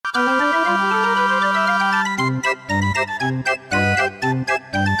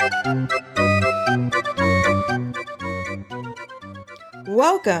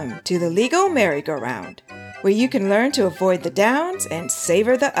Welcome to the Legal Merry-Go-Round, where you can learn to avoid the downs and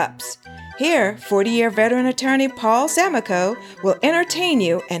savor the ups. Here, 40-year veteran attorney Paul Samico will entertain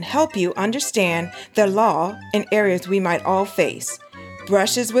you and help you understand the law in areas we might all face.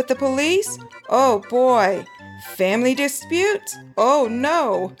 Brushes with the police? Oh boy. Family disputes? Oh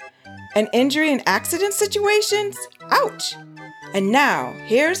no. An injury and accident situations? Ouch. And now,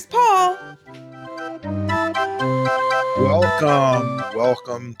 here's Paul.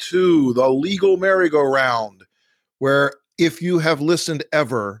 Welcome to the Legal Merry-Go-Round, where if you have listened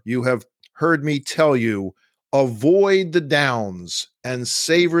ever, you have heard me tell you, avoid the downs and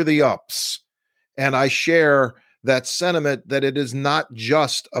savor the ups. And I share that sentiment that it is not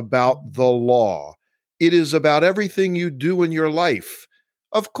just about the law. It is about everything you do in your life.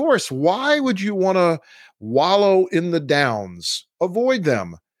 Of course, why would you want to wallow in the downs? Avoid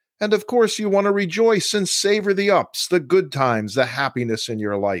them. And of course, you want to rejoice and savor the ups, the good times, the happiness in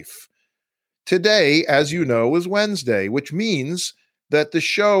your life. Today, as you know, is Wednesday, which means that the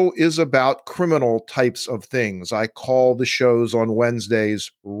show is about criminal types of things. I call the shows on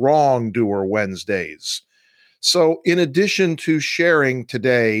Wednesdays Wrongdoer Wednesdays. So in addition to sharing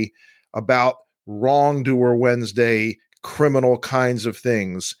today about Wrongdoer Wednesday, criminal kinds of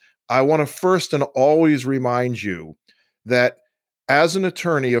things, I want to first and always remind you that as an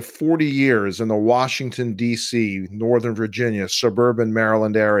attorney of 40 years in the Washington, D.C., Northern Virginia, suburban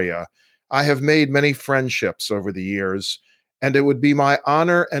Maryland area, I have made many friendships over the years, and it would be my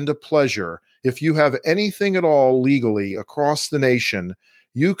honor and a pleasure if you have anything at all legally across the nation,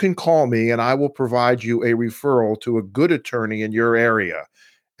 you can call me and I will provide you a referral to a good attorney in your area,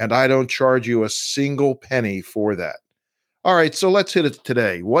 and I don't charge you a single penny for that. All right, so let's hit it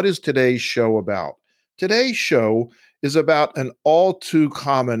today. What is today's show about? Today's show is about an all too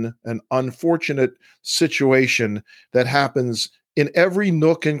common and unfortunate situation that happens in every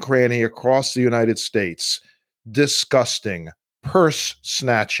nook and cranny across the United States. Disgusting. Purse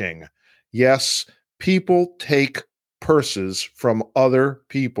snatching. Yes, people take purses from other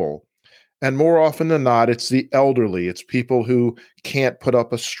people. And more often than not, it's the elderly. It's people who can't put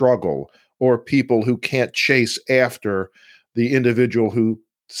up a struggle or people who can't chase after the individual who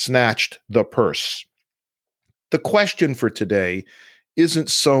snatched the purse. The question for today isn't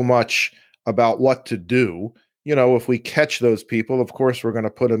so much about what to do. You know, if we catch those people, of course, we're going to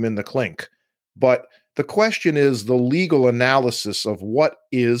put them in the clink. But the question is the legal analysis of what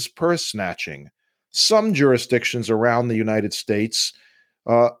is purse snatching. Some jurisdictions around the United States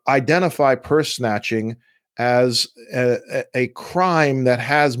identify purse snatching as a crime that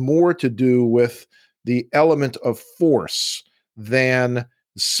has more to do with the element of force than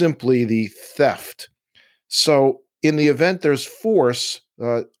simply the theft. So in the event there's force,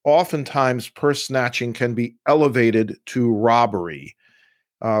 oftentimes purse snatching can be elevated to robbery.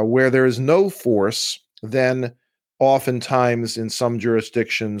 Where there is no force, then oftentimes in some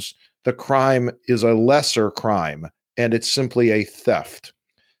jurisdictions, the crime is a lesser crime and it's simply a theft.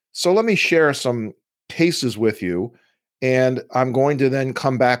 So let me share some cases with you, and I'm going to then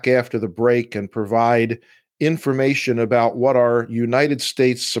come back after the break and provide information about what our United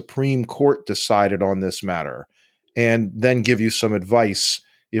States Supreme Court decided on this matter, and then give you some advice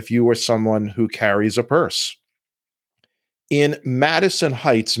if you are someone who carries a purse. In Madison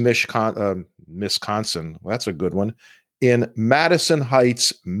Heights, Wisconsin, well, that's a good one. In Madison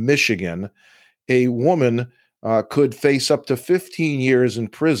Heights, Michigan, a woman could face up to 15 years in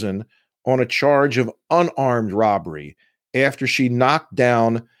prison on a charge of unarmed robbery after she knocked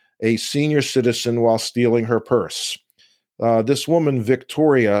down a senior citizen while stealing her purse. This woman,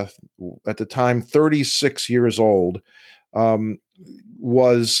 Victoria, at the time 36 years old,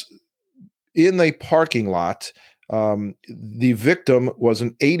 was in a parking lot. The victim was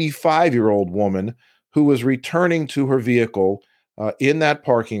an 85-year-old woman who was returning to her vehicle in that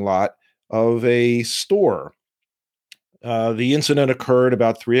parking lot of a store. The incident occurred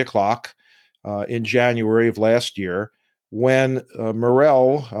about 3 o'clock in January of last year when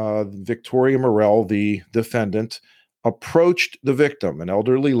Victoria Morell, the defendant, approached the victim, an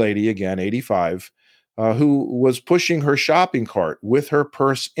elderly lady, again, 85, who was pushing her shopping cart with her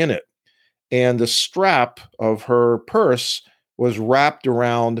purse in it. And the strap of her purse was wrapped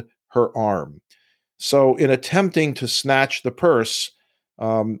around her arm. So in attempting to snatch the purse,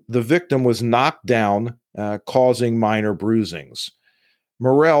 the victim was knocked down, causing minor bruisings.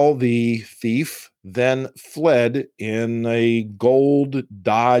 Morell, the thief, then fled in a gold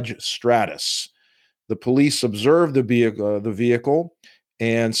Dodge Stratus. The police observed the vehicle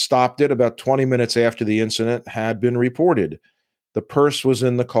and stopped it about 20 minutes after the incident had been reported. The purse was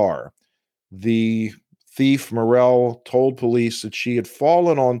in the car. The Thief Morell told police that she had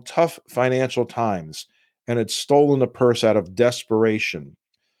fallen on tough financial times and had stolen the purse out of desperation.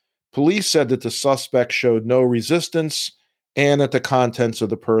 Police said that the suspect showed no resistance and that the contents of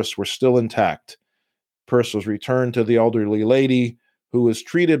the purse were still intact. The purse was returned to the elderly lady, who was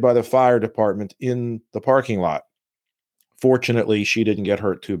treated by the fire department in the parking lot. Fortunately, she didn't get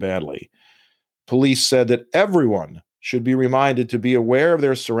hurt too badly. Police said that everyone should be reminded to be aware of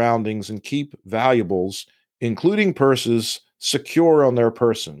their surroundings and keep valuables, including purses, secure on their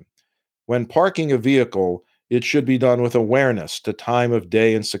person. When parking a vehicle, it should be done with awareness to time of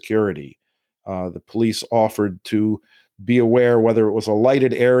day and security. The police offered to be aware whether it was a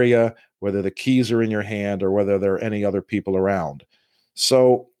lighted area, whether the keys are in your hand, or whether there are any other people around.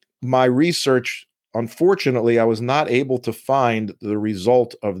 So, my research, unfortunately, I was not able to find the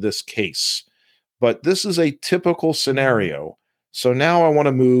result of this case. But this is a typical scenario. So now I want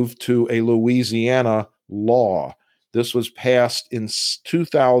to move to a Louisiana law. This was passed in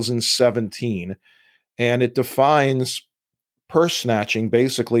 2017, and it defines purse snatching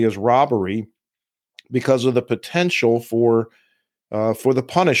basically as robbery because of the potential for the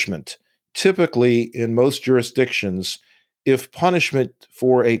punishment. Typically, in most jurisdictions, if punishment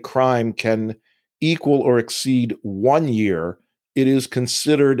for a crime can equal or exceed 1 year, it is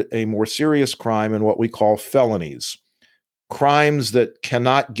considered a more serious crime in what we call felonies. Crimes that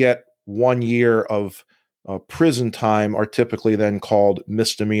cannot get 1 year of prison time are typically then called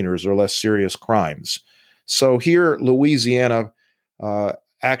misdemeanors or less serious crimes. So here, Louisiana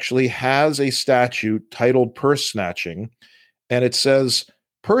actually has a statute titled purse snatching, and it says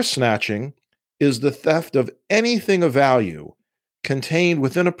purse snatching is the theft of anything of value contained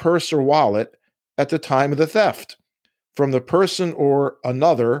within a purse or wallet at the time of the theft, from the person or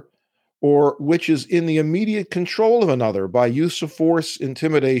another, or which is in the immediate control of another by use of force,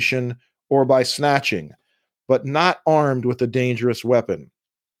 intimidation, or by snatching, but not armed with a dangerous weapon.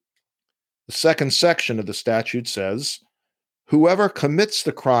 The second section of the statute says, whoever commits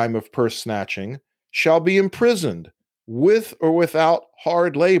the crime of purse snatching shall be imprisoned with or without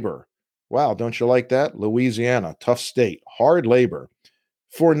hard labor. Wow, don't you like that? Louisiana, tough state, hard labor,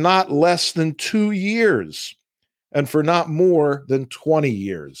 for not less than 2 years and for not more than 20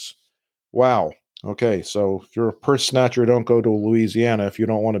 years. Wow. Okay, so if you're a purse snatcher, don't go to Louisiana if you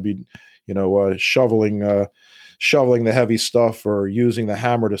don't want to be, shoveling the heavy stuff or using the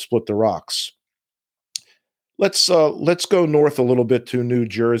hammer to split the rocks. Let's go north a little bit to New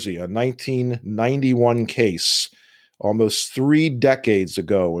Jersey, a 1991 case, almost 3 decades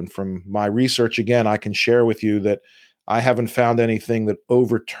ago. And from my research, again, I can share with you that I haven't found anything that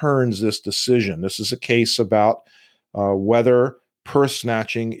overturns this decision. This is a case about whether purse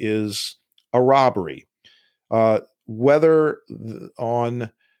snatching is a robbery. Whether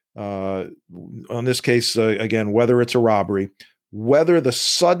on this case, again, whether it's a robbery, whether the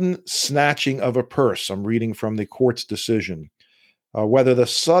sudden snatching of a purse, I'm reading from the court's decision, whether the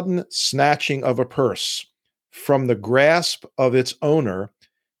sudden snatching of a purse from the grasp of its owner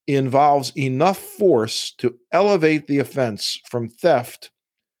involves enough force to elevate the offense from theft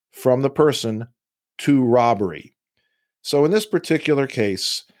from the person to robbery. So in this particular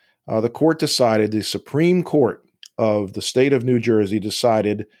case, the Supreme Court of the state of New Jersey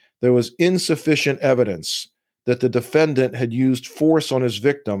decided there was insufficient evidence that the defendant had used force on his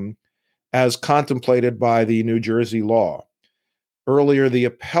victim as contemplated by the New Jersey law. Earlier, the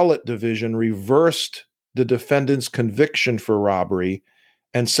appellate division reversed the defendant's conviction for robbery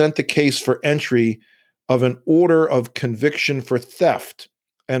and sent the case for entry of an order of conviction for theft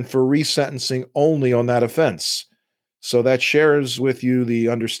and for resentencing only on that offense. So that shares with you the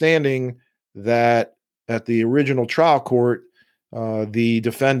understanding that at the original trial court, the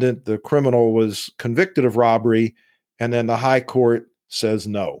defendant, the criminal, was convicted of robbery, and then the high court says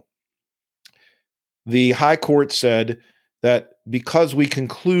no. The high court said that because we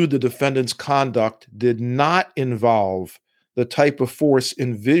conclude the defendant's conduct did not involve the type of force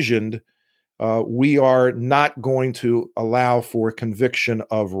envisioned, we are not going to allow for conviction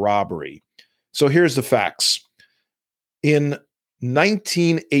of robbery. So here's the facts. In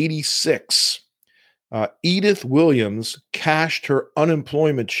 1986, Edith Williams cashed her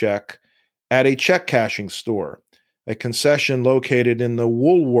unemployment check at a check cashing store, a concession located in the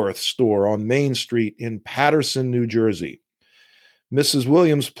Woolworth store on Main Street in Paterson, New Jersey. Mrs.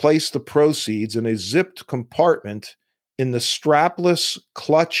 Williams placed the proceeds in a zipped compartment in the strapless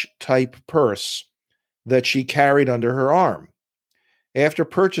clutch-type purse that she carried under her arm. After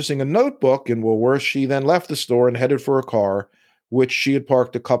purchasing a notebook in Woolworth, she then left the store and headed for a car, which she had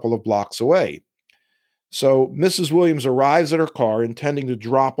parked a couple of blocks away. So Mrs. Williams arrives at her car intending to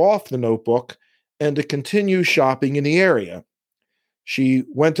drop off the notebook and to continue shopping in the area. She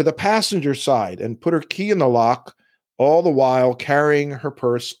went to the passenger side and put her key in the lock, all the while carrying her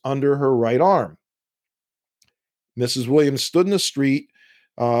purse under her right arm. Mrs. Williams stood in the street,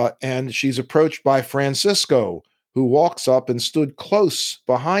 and she's approached by Francisco, who walks up and stood close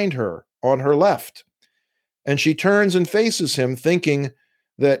behind her on her left. And she turns and faces him, thinking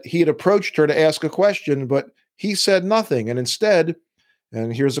that he had approached her to ask a question, but he said nothing. And instead,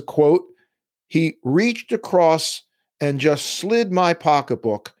 and here's a quote, he reached across and just slid my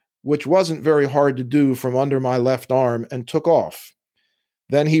pocketbook, which wasn't very hard to do, from under my left arm, and took off.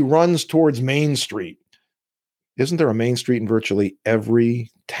 Then he runs towards Main Street. Isn't there a Main Street in virtually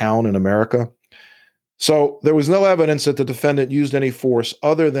every town in America? So there was no evidence that the defendant used any force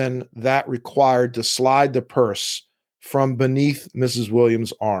other than that required to slide the purse from beneath Mrs.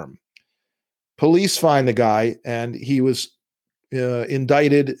 Williams' arm. Police find the guy, and he was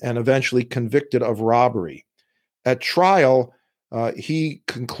indicted and eventually convicted of robbery. At trial, he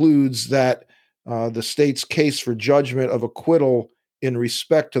concludes that the state's case for judgment of acquittal in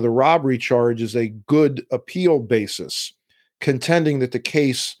respect to the robbery charge is a good appeal basis, contending that the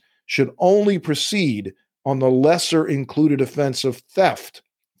case should only proceed on the lesser included offense of theft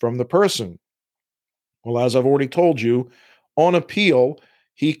from the person. Well, as I've already told you, on appeal,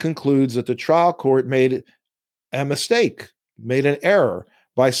 he concludes that the trial court made a mistake, made an error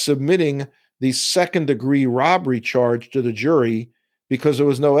by submitting the second-degree robbery charge to the jury because there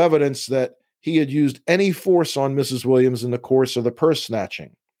was no evidence that he had used any force on Mrs. Williams in the course of the purse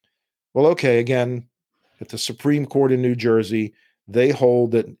snatching. Well, okay, again, at the Supreme Court in New Jersey, they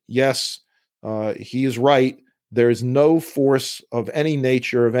hold that, yes, he is right. There is no force of any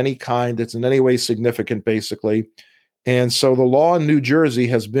nature, of any kind, that's in any way significant, basically. And so the law in New Jersey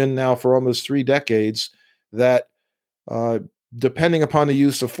has been now for almost 3 decades that depending upon the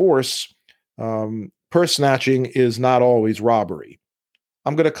use of force, purse snatching is not always robbery.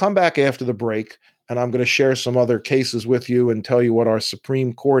 I'm going to come back after the break, and I'm going to share some other cases with you and tell you what our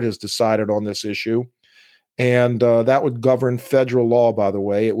Supreme Court has decided on this issue. And that would govern federal law, by the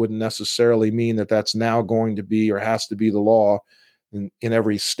way. It wouldn't necessarily mean that that's now going to be or has to be the law in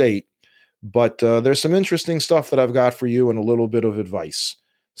every state. But there's some interesting stuff that I've got for you and a little bit of advice.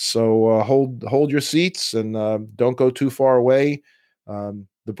 So hold your seats and don't go too far away.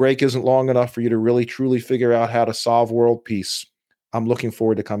 The break isn't long enough for you to really, truly figure out how to solve world peace. I'm looking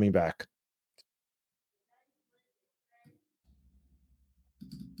forward to coming back.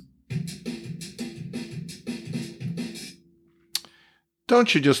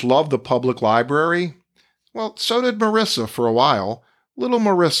 Don't you just love the public library? Well, so did Marissa for a while. Little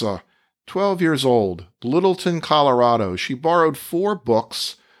Marissa, 12 years old, Littleton, Colorado. She borrowed 4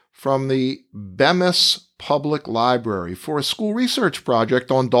 books from the Bemis Public Library for a school research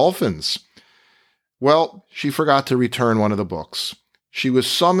project on dolphins. Well, she forgot to return one of the books. She was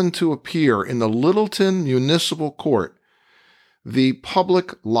summoned to appear in the Littleton Municipal Court. The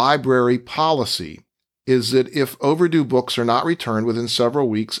public library policy is that if overdue books are not returned within several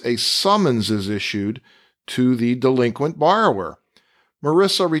weeks, a summons is issued to the delinquent borrower.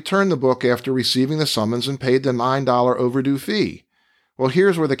 Marissa returned the book after receiving the summons and paid the $9 overdue fee. Well,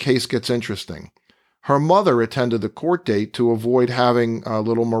 here's where the case gets interesting. Her mother attended the court date to avoid having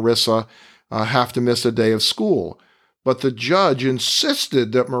little Marissa have to miss a day of school. But the judge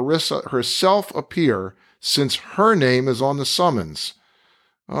insisted that Marissa herself appear since her name is on the summons.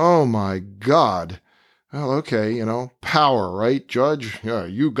 Oh my God. Well, okay, power, right, Judge? Yeah,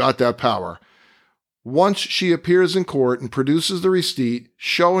 you got that power. Once she appears in court and produces the receipt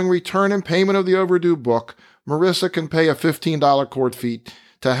showing return and payment of the overdue book, Marissa can pay a $15 court fee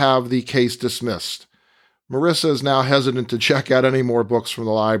to have the case dismissed. Marissa is now hesitant to check out any more books from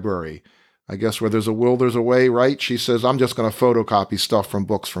the library. I guess where there's a will, there's a way, right? She says, I'm just going to photocopy stuff from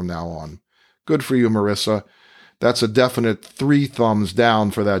books from now on. Good for you, Marissa. That's a definite 3 thumbs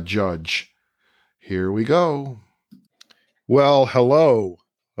down for that judge. Here we go. Well, hello.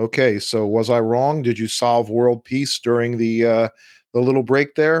 Okay, so was I wrong? Did you solve world peace during the little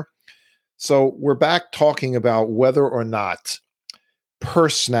break there? So we're back talking about whether or not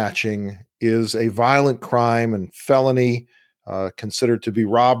purse snatching is a violent crime and felony, considered to be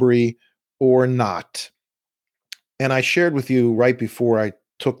robbery or not. And I shared with you right before I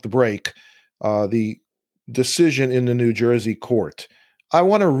took the break the decision in the New Jersey court. I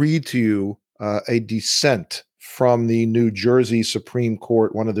want to read to you a dissent from the New Jersey Supreme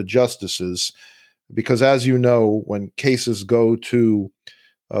Court, one of the justices, because as you know, when cases go to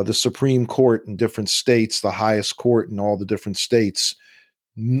the Supreme Court in different states, the highest court in all the different states,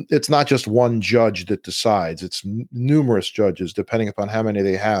 it's not just one judge that decides. It's numerous judges, depending upon how many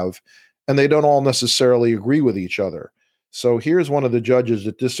they have. and they don't all necessarily agree with each other. So here's one of the judges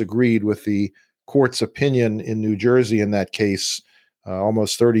that disagreed with the court's opinion in New Jersey in that case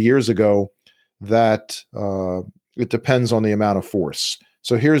almost 30 years ago, that it depends on the amount of force.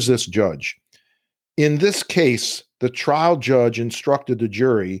 So here's this judge. In this case, the trial judge instructed the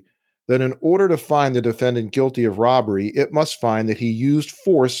jury that in order to find the defendant guilty of robbery, it must find that he used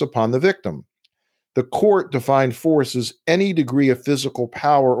force upon the victim. The court defined force as any degree of physical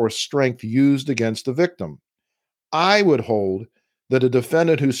power or strength used against the victim. I would hold that a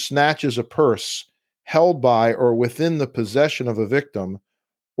defendant who snatches a purse held by or within the possession of a victim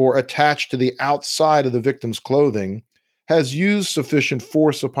or attached to the outside of the victim's clothing has used sufficient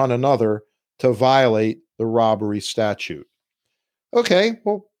force upon another to violate the robbery statute. Okay,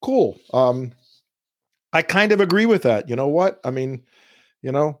 well, cool. I kind of agree with that. You know what? I mean,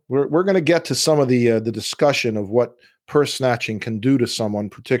 we're going to get to some of the discussion of what purse snatching can do to someone,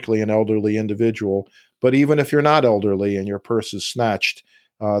 particularly an elderly individual. But even if you're not elderly and your purse is snatched,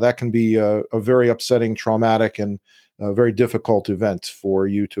 that can be a very upsetting, traumatic, and very difficult event for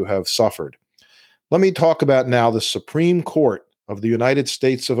you to have suffered. Let me talk about now the Supreme Court of the United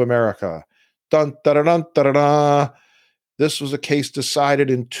States of America. Dun, da, da, dun, da, da, da. This was a case decided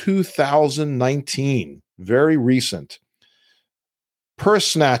in 2019, very recent. Purse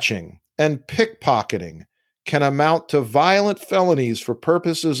snatching and pickpocketing can amount to violent felonies for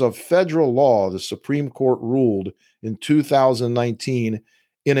purposes of federal law, the Supreme Court ruled in 2019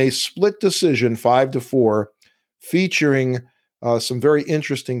 in a split decision 5-4, featuring some very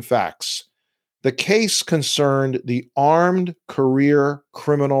interesting facts. The case concerned the Armed Career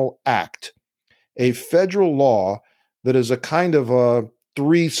Criminal Act, a federal law that is a kind of a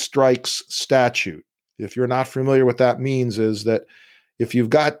three strikes statute. If you're not familiar, what that means is that if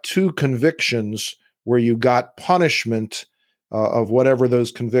you've got two convictions where you got punishment of whatever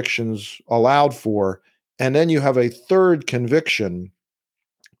those convictions allowed for, and then you have a third conviction,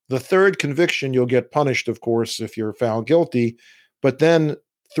 the third conviction you'll get punished, of course, if you're found guilty, but then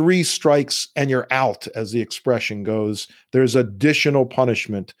three strikes and you're out, as the expression goes. There's additional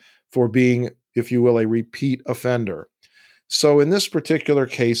punishment for being, if you will, a repeat offender. So in this particular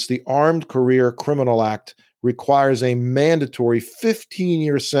case, the Armed Career Criminal Act requires a mandatory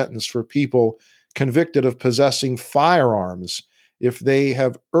 15-year sentence for people convicted of possessing firearms if they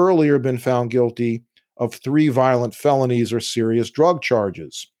have earlier been found guilty of 3 violent felonies or serious drug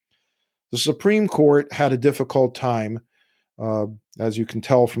charges. The Supreme Court had a difficult time, as you can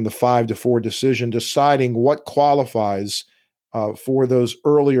tell from the 5-4 decision, deciding what qualifies for those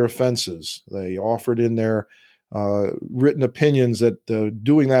earlier offenses. They offered in their written opinions that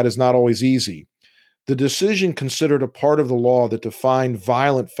doing that is not always easy. The decision considered a part of the law that defined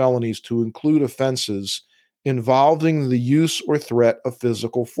violent felonies to include offenses involving the use or threat of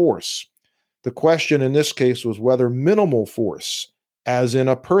physical force. The question in this case was whether minimal force, as in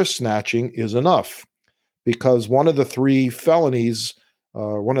a purse snatching, is enough, because one of the 3 felonies,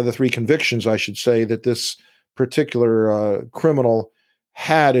 one of the 3 convictions, I should say, that this particular criminal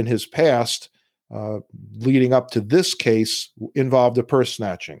had in his past, leading up to this case, involved a purse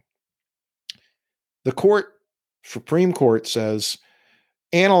snatching. The Supreme Court says,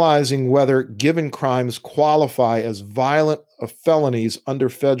 analyzing whether given crimes qualify as violent felonies under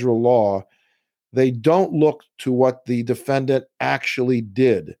federal law, they don't look to what the defendant actually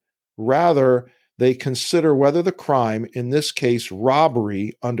did. Rather, they consider whether the crime, in this case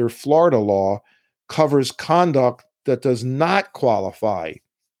robbery under Florida law, covers conduct that does not qualify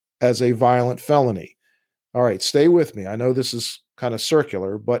as a violent felony. All right, stay with me. I know this is kind of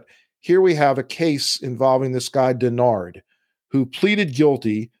circular, but here we have a case involving this guy Denard, who pleaded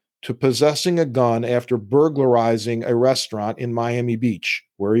guilty to possessing a gun after burglarizing a restaurant in Miami Beach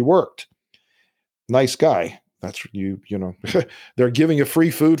where he worked. Nice guy. That's you know, they're giving you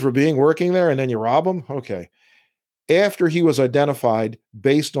free food for working there, and then you rob them? Okay. After he was identified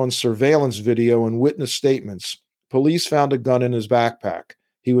based on surveillance video and witness statements, police found a gun in his backpack.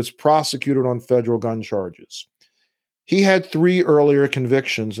 He was prosecuted on federal gun charges. He had 3 earlier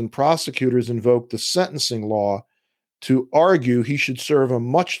convictions, and prosecutors invoked the sentencing law to argue he should serve a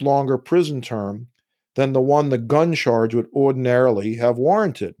much longer prison term than the one the gun charge would ordinarily have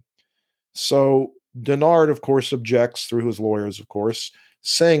warranted. So Denard, of course, objects through his lawyers, of course,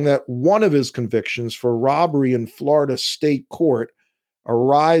 saying that one of his convictions for robbery in Florida state court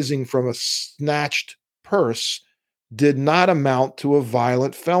arising from a snatched purse did not amount to a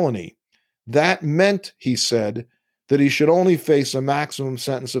violent felony. That meant, he said, that he should only face a maximum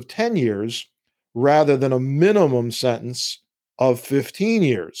sentence of 10 years rather than a minimum sentence of 15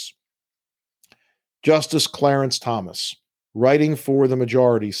 years. Justice Clarence Thomas, writing for the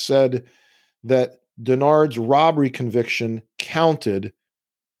majority, said that Denard's robbery conviction counted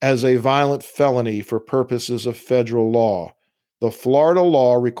as a violent felony for purposes of federal law. The Florida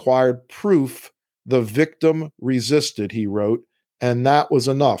law required proof the victim resisted, he wrote, and that was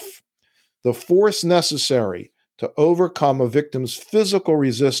enough. The force necessary to overcome a victim's physical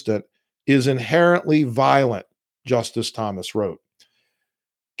resistance is inherently violent, Justice Thomas wrote.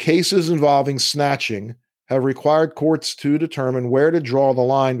 Cases involving snatching have required courts to determine where to draw the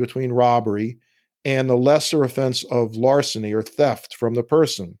line between robbery and the lesser offense of larceny or theft from the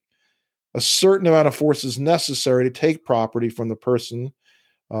person. A certain amount of force is necessary to take property from the person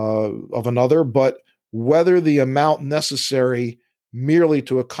of another, but whether the amount necessary merely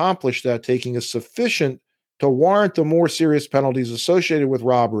to accomplish that taking is sufficient to warrant the more serious penalties associated with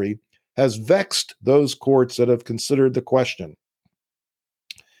robbery has vexed those courts that have considered the question.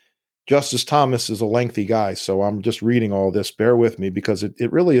 Justice Thomas is a lengthy guy, so I'm just reading all this. Bear with me because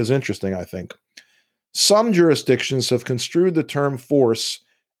it really is interesting, I think. Some jurisdictions have construed the term force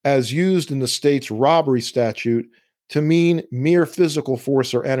as used in the state's robbery statute to mean mere physical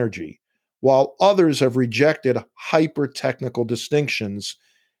force or energy, while others have rejected hyper-technical distinctions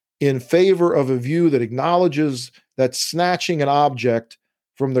in favor of a view that acknowledges that snatching an object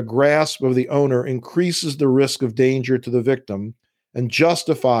from the grasp of the owner increases the risk of danger to the victim and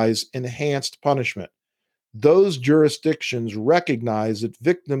justifies enhanced punishment. Those jurisdictions recognize that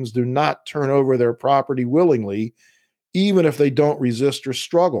victims do not turn over their property willingly, even if they don't resist or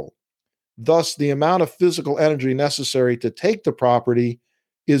struggle. Thus, the amount of physical energy necessary to take the property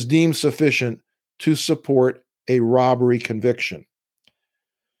is deemed sufficient to support a robbery conviction.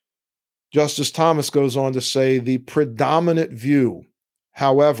 Justice Thomas goes on to say the predominant view,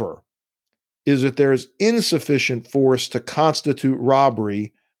 however, is that there is insufficient force to constitute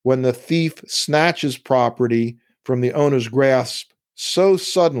robbery when the thief snatches property from the owner's grasp so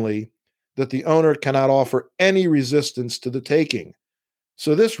suddenly that the owner cannot offer any resistance to the taking.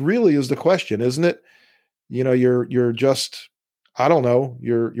 So this really is the question, isn't it? You know, you're just, I don't know,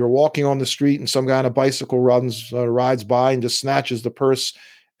 you're walking on the street and some guy on a bicycle rides by and just snatches the purse,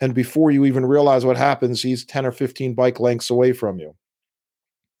 and before you even realize what happens, he's 10 or 15 bike lengths away from you.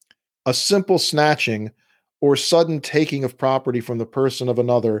 A simple snatching or sudden taking of property from the person of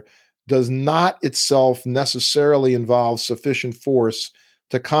another does not itself necessarily involve sufficient force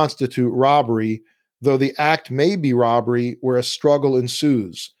to constitute robbery, though the act may be robbery where a struggle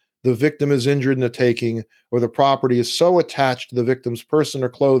ensues, the victim is injured in the taking, or the property is so attached to the victim's person or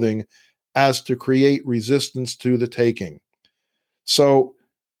clothing as to create resistance to the taking. So,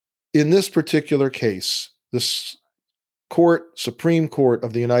 in this particular case, this Supreme Court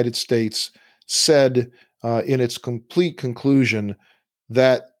of the United States said in its complete conclusion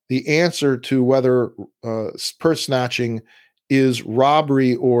that the answer to whether purse snatching is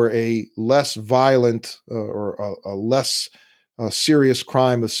robbery or a less violent or a less serious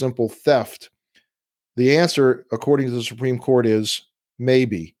crime of simple theft, the answer, according to the Supreme Court, is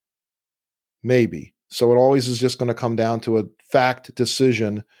maybe. Maybe. So it always is just going to come down to a fact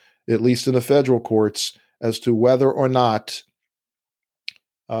decision, at least in the federal courts, as to whether or not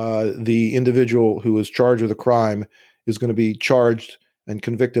the individual who is charged with a crime is going to be charged and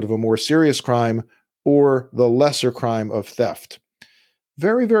convicted of a more serious crime or the lesser crime of theft.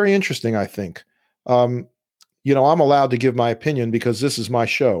 Very, very interesting, I think. I'm allowed to give my opinion because this is my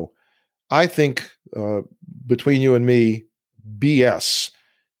show. I think between you and me, BS.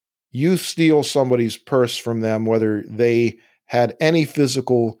 You steal somebody's purse from them, whether they had any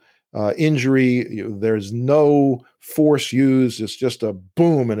physical injury, there's no force used. It's just a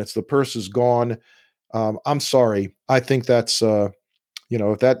boom, and the purse is gone. I'm sorry. I think that's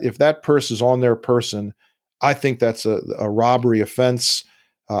if that purse is on their person, I think that's a robbery offense.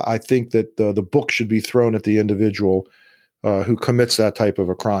 I think that the book should be thrown at the individual who commits that type of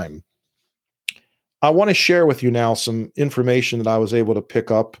a crime. I want to share with you now some information that I was able to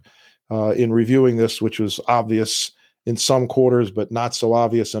pick up in reviewing this, which was obvious in some quarters, but not so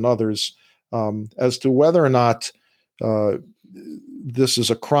obvious in others, as to whether or not this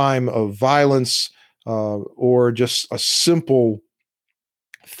is a crime of violence or just a simple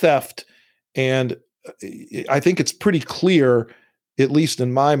theft. And I think it's pretty clear, at least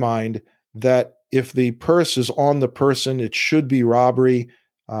in my mind, that if the purse is on the person, it should be robbery.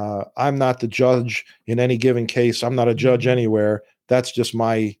 I'm not the judge in any given case. I'm not a judge anywhere. That's just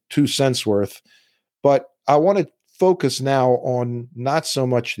my 2 cents worth. But I want to focus now on not so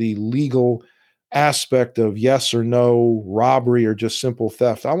much the legal aspect of yes or no, robbery or just simple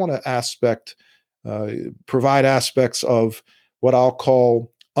theft. I want to provide aspects of what I'll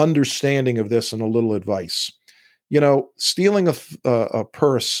call understanding of this and a little advice. Stealing a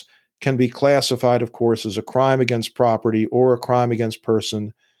purse can be classified, of course, as a crime against property or a crime against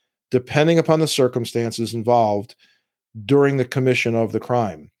person, depending upon the circumstances involved during the commission of the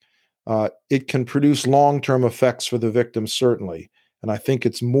crime. It can produce long-term effects for the victim, certainly. And I think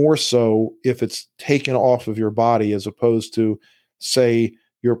it's more so if it's taken off of your body as opposed to, say,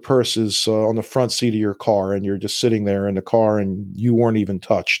 your purse is on the front seat of your car and you're just sitting there in the car and you weren't even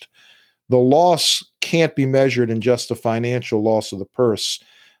touched. The loss can't be measured in just the financial loss of the purse,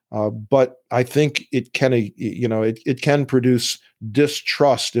 but I think it can, it can produce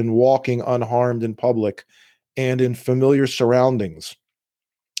distrust in walking unharmed in public and in familiar surroundings.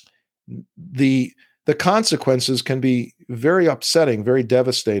 The the consequences can be very upsetting, very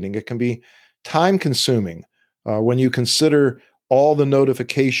devastating. It can be time consuming when you consider all the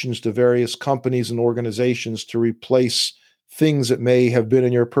notifications to various companies and organizations to replace things that may have been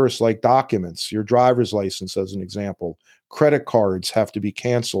in your purse, like documents, your driver's license, as an example. Credit cards have to be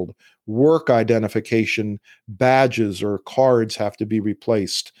canceled. Work identification badges or cards have to be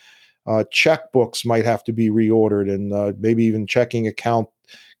replaced. Checkbooks might have to be reordered, and maybe even checking account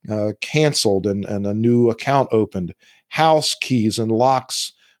canceled and a new account opened. House keys and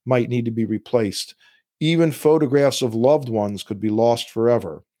locks might need to be replaced. Even photographs of loved ones could be lost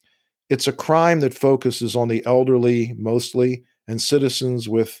forever. It's a crime that focuses on the elderly mostly and citizens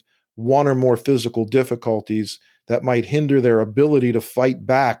with one or more physical difficulties that might hinder their ability to fight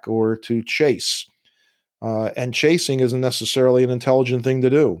back or to chase. And chasing isn't necessarily an intelligent thing to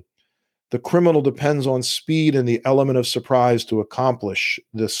do. The criminal depends on speed and the element of surprise to accomplish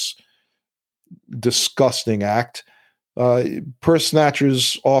this disgusting act. Purse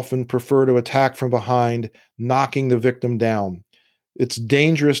snatchers often prefer to attack from behind, knocking the victim down. It's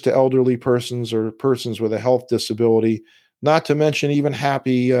dangerous to elderly persons or persons with a health disability, not to mention even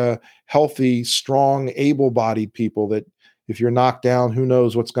happy, healthy, strong, able bodied people that if you're knocked down, who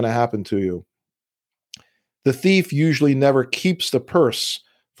knows what's going to happen to you. The thief usually never keeps the purse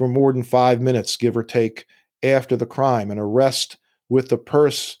for more than 5 minutes, give or take, after the crime. An arrest with the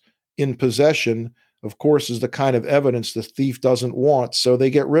purse in possession, of course, is the kind of evidence the thief doesn't want, so they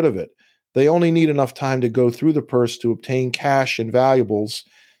get rid of it. They only need enough time to go through the purse to obtain cash and valuables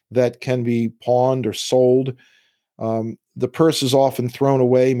that can be pawned or sold. The purse is often thrown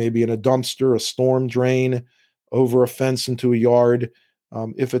away, maybe in a dumpster, a storm drain, over a fence into a yard.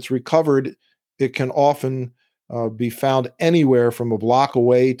 If it's recovered, it can often be found anywhere from a block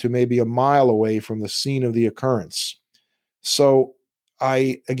away to maybe a mile away from the scene of the occurrence. So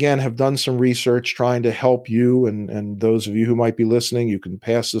I, again, have done some research trying to help you and those of you who might be listening. You can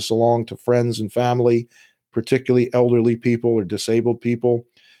pass this along to friends and family, particularly elderly people or disabled people.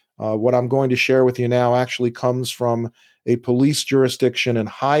 What I'm going to share with you now actually comes from a police jurisdiction in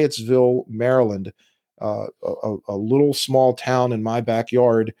Hyattsville, Maryland, a little small town in my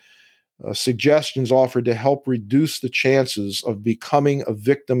backyard. Suggestions offered to help reduce the chances of becoming a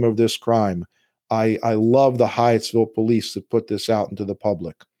victim of this crime. I love the Hyattsville police that put this out into the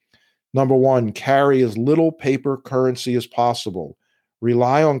public. Number one, carry as little paper currency as possible.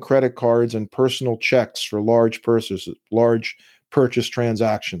 Rely on credit cards and personal checks for large purchase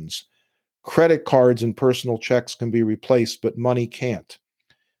transactions. Credit cards and personal checks can be replaced, but money can't.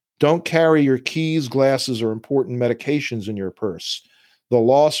 Don't carry your keys, glasses, or important medications in your purse. The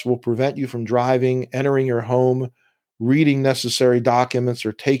loss will prevent you from driving, entering your home, reading necessary documents,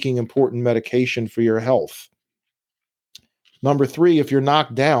 or taking important medication for your health. Number three, if you're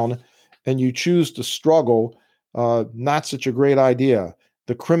knocked down and you choose to struggle, not such a great idea.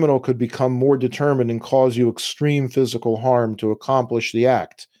 The criminal could become more determined and cause you extreme physical harm to accomplish the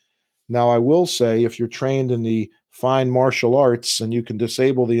act. Now, I will say, if you're trained in the fine martial arts and you can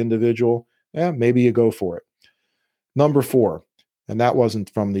disable the individual, maybe you go for it. Number four, and that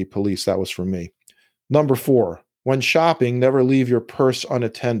wasn't from the police, that was from me. Number four, when shopping, never leave your purse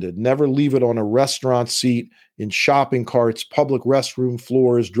unattended. Never leave it on a restaurant seat, in shopping carts, public restroom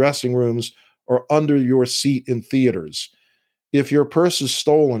floors, dressing rooms, or under your seat in theaters. If your purse is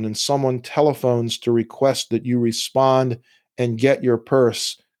stolen and someone telephones to request that you respond and get your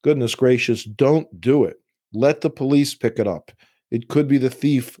purse, goodness gracious, don't do it. Let the police pick it up. It could be the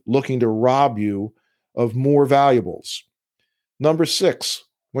thief looking to rob you of more valuables. Number six,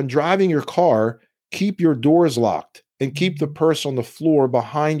 when driving your car, keep your doors locked and keep the purse on the floor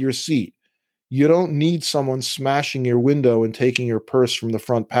behind your seat. You don't need someone smashing your window and taking your purse from the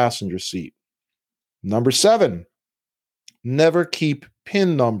front passenger seat. Number seven, never keep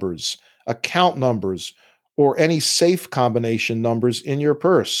PIN numbers, account numbers, or any safe combination numbers in your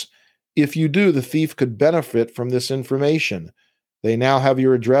purse. If you do, the thief could benefit from this information. They now have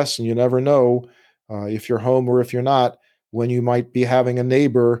your address, and you never know if you're home or if you're not, when you might be having a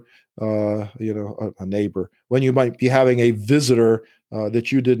neighbor a neighbor, when you might be having a visitor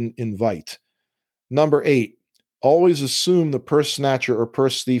that you didn't invite. Number 8, always assume the purse snatcher or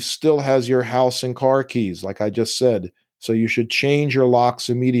purse thief still has your house and car keys, like I just said. So you should change your locks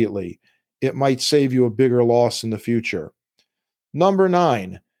immediately. It might save you a bigger loss in the future. Number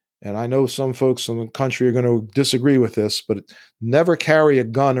 9, and I know some folks in the country are going to disagree with this, but never carry a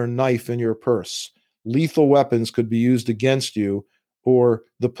gun or knife in your purse. Lethal weapons could be used against you or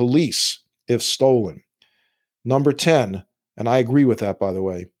the police if stolen. Number 10, and I agree with that, by the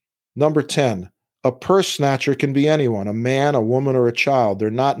way. Number 10, a purse snatcher can be anyone, a man, a woman, or a child. They're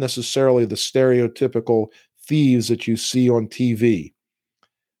not necessarily the stereotypical thieves that you see on TV.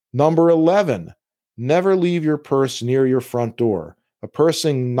 Number 11, never leave your purse near your front door. A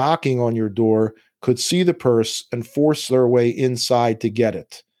person knocking on your door could see the purse and force their way inside to get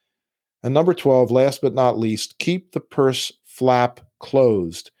it. And number 12, last but not least, keep the purse flap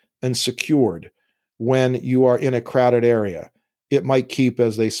closed and secured when you are in a crowded area. It might keep,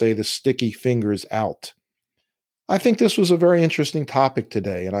 as they say, the sticky fingers out. I think this was a very interesting topic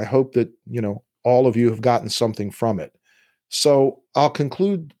today, and I hope that, all of you have gotten something from it. So I'll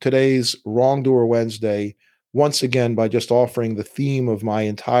conclude today's Wrongdoer Wednesday once again by just offering the theme of my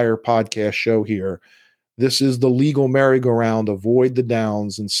entire podcast show here. This is the legal merry-go-round. Avoid the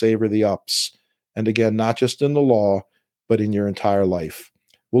downs and savor the ups. And again, not just in the law, but in your entire life.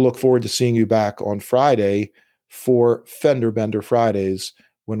 We'll look forward to seeing you back on Friday for Fender Bender Fridays,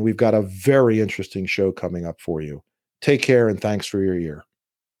 when we've got a very interesting show coming up for you. Take care, and thanks for your ear.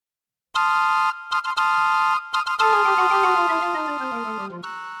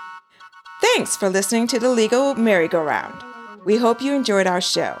 Thanks for listening to the Legal Merry-Go-Round. We hope you enjoyed our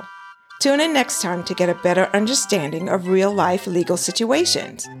show. Tune in next time to get a better understanding of real-life legal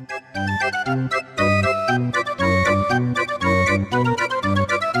situations.